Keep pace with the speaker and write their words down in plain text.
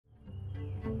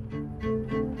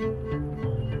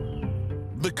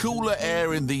The cooler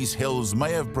air in these hills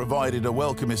may have provided a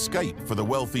welcome escape for the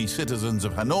wealthy citizens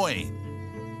of Hanoi,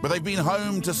 but they've been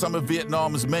home to some of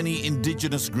Vietnam's many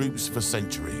indigenous groups for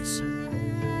centuries.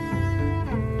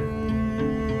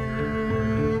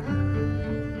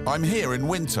 I'm here in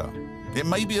winter. It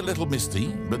may be a little misty,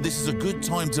 but this is a good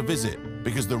time to visit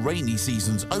because the rainy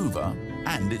season's over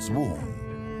and it's warm.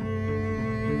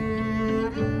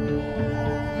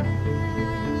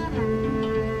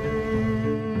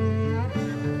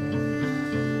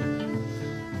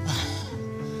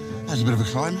 That's a bit of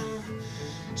a climb.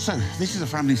 So, this is a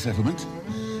family settlement.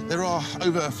 There are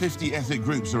over 50 ethnic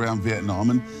groups around Vietnam,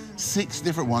 and 6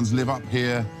 different ones live up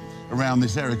here around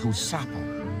this area called Sapa.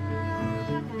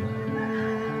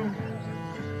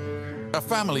 A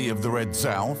family of the Red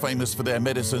Dao, famous for their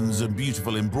medicines and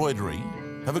beautiful embroidery,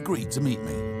 have agreed to meet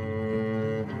me.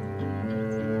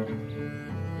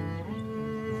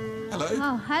 Hello.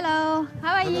 Oh, hello.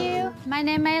 How are you? My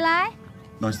name is Mai Lai.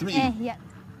 Nice to meet you. Yeah.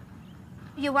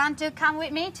 You want to come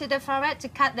with me to the forest to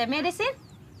cut the medicine?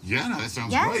 Yeah, no, that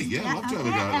sounds Yes? great. Yeah, I'd love to have a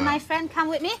go at And that. my friend come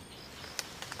with me?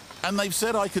 And they've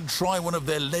said I could try one of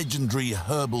their legendary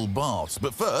herbal baths.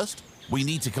 But first, we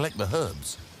need to collect the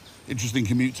herbs. Interesting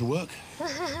commute to work.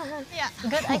 Yeah.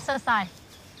 Good exercise.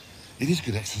 It is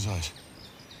good exercise.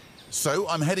 So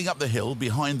I'm heading up the hill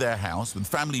behind their house with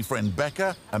family friend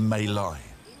Becca and Mai Lai.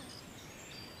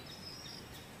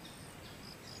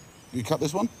 You cut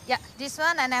this one? Yeah, this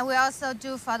one, and then we also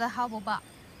do for the herbal bath.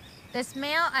 The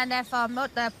smell and then for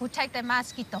protect the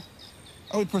mosquito.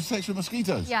 Oh, it protects from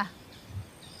mosquitoes? Yeah.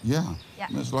 Yeah. Yeah.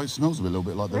 That's like, smells a little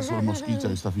bit like that sort of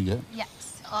mosquito stuff you get.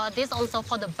 Yes. This also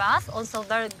for the bath, also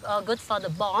very good for the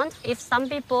bone. If some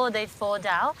people, they fall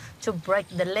down to break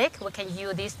the leg, we can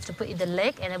use this to put in the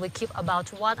leg, and then we keep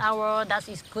about 1 hour. That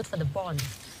is good for the bone.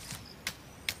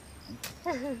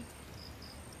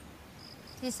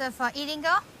 This is for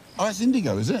indigo? Oh, it's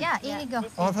indigo, is it? Yeah, indigo.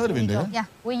 Oh, I've heard of indigo. Yeah.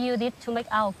 We use it to make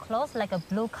our clothes like a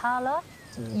blue color.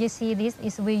 You see this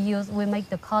is we make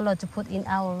the color to put in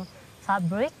our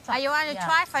fabric. You want to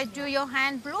try if I do your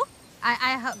hand blue?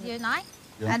 I help you now.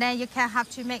 Yeah. And then you can have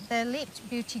to make the lips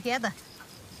be together.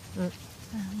 First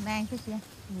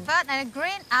and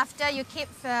green, after you keep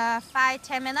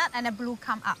 5-10 minutes and the blue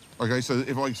come up. Okay, so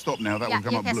if I stop now, that will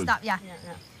come up blue. You can stop, yeah.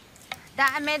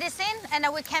 That medicine, and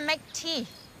then we can make tea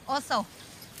also.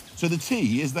 So the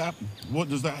tea, is that, what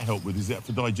does that help with? Is that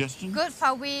for digestion? Good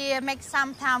for we make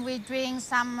sometimes we drink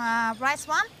some rice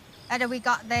one, and then we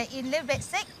got the a little bit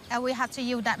sick, and we have to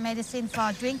use that medicine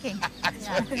for drinking.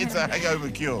 It's a hangover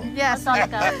cure. Yes.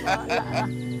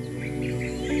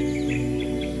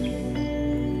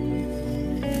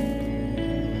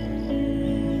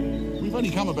 We've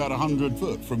only come about 100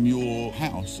 foot from your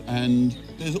house, and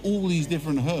there's all these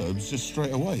different herbs just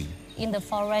straight away. In the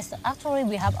forest, actually,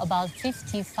 we have about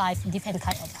 55 different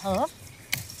kinds of herbs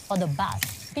for the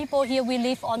bath. People here, we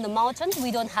live on the mountain. We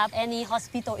don't have any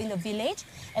hospital in the village.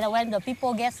 And when the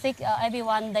people get sick,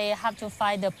 everyone, they have to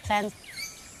find the plants.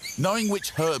 Knowing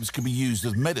which herbs could be used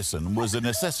as medicine was a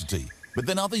necessity, but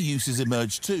then other uses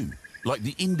emerged too, like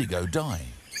the indigo dye.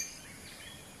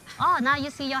 Oh, now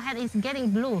you see your head is getting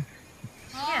blue.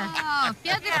 Oh,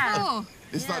 beautiful.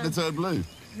 It's starting to turn blue.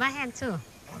 My hand too.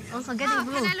 Also getting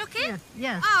blue. Can I look in?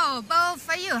 Yeah. Oh, both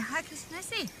for you. Let's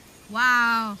see.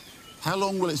 Wow. How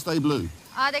long will it stay blue?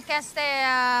 They can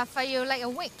stay for you like a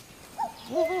week.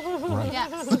 Right. Yeah.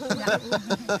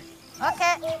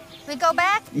 Okay, we go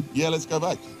back. Yeah, let's go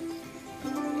back.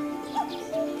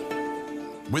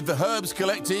 With the herbs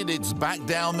collected, it's back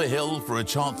down the hill for a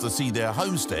chance to see their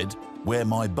homestead, where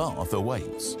my bath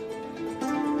awaits.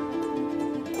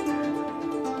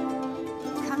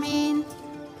 Come in.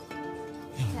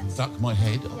 Duck my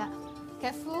head. Yeah.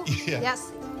 Careful. Yeah.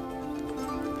 Yes.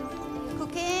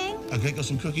 Cooking. Okay, got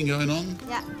some cooking going on.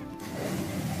 Yeah.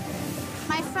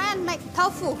 My friend make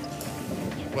tofu.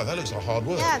 Well, that looks like hard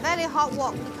work. Yeah, very hard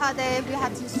work because we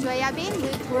have to soya bean we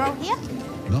grow here.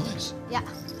 Nice. Yeah.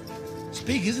 It's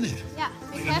big, isn't it? Yeah.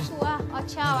 Be careful, or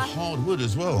chow. Hard wood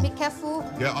as well. Be careful.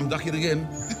 Yeah, I'm ducking again.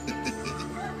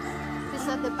 This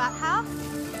is the bathhouse.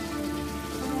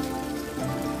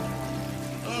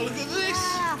 Oh, look at this.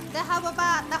 Yeah, the herbal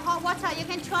bath, the hot water. You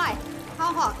can try.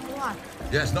 How hot you want?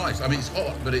 Yeah, it's nice. I mean, it's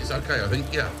hot, but it's okay, I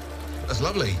think. Yeah, that's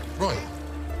lovely. Right.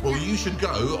 Well, you should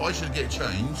go. I should get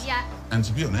changed. Yeah. And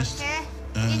to be honest, Okay.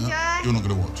 Enjoy. you're not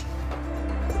going to watch.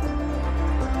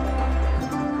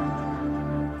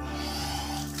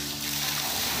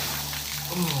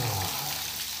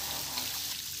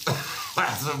 Oh.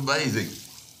 That's amazing.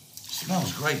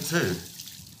 Smells great too.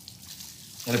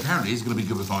 And apparently it's going to be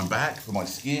good for my back, for my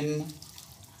skin,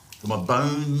 for my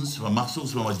bones, for my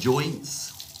muscles, for my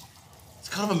joints. It's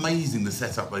kind of amazing the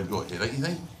setup they've got here, don't you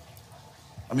think?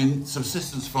 I mean,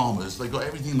 subsistence farmers, they've got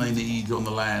everything they need on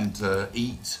the land to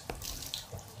eat,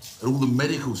 and all the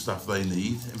medical stuff they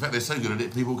need. In fact, they're so good at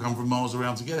it, people come from miles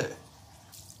around to get it.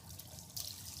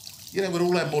 You know, with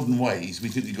all our modern ways, we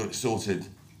think we've got it sorted.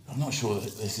 I'm not sure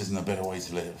that this isn't a better way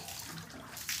to live.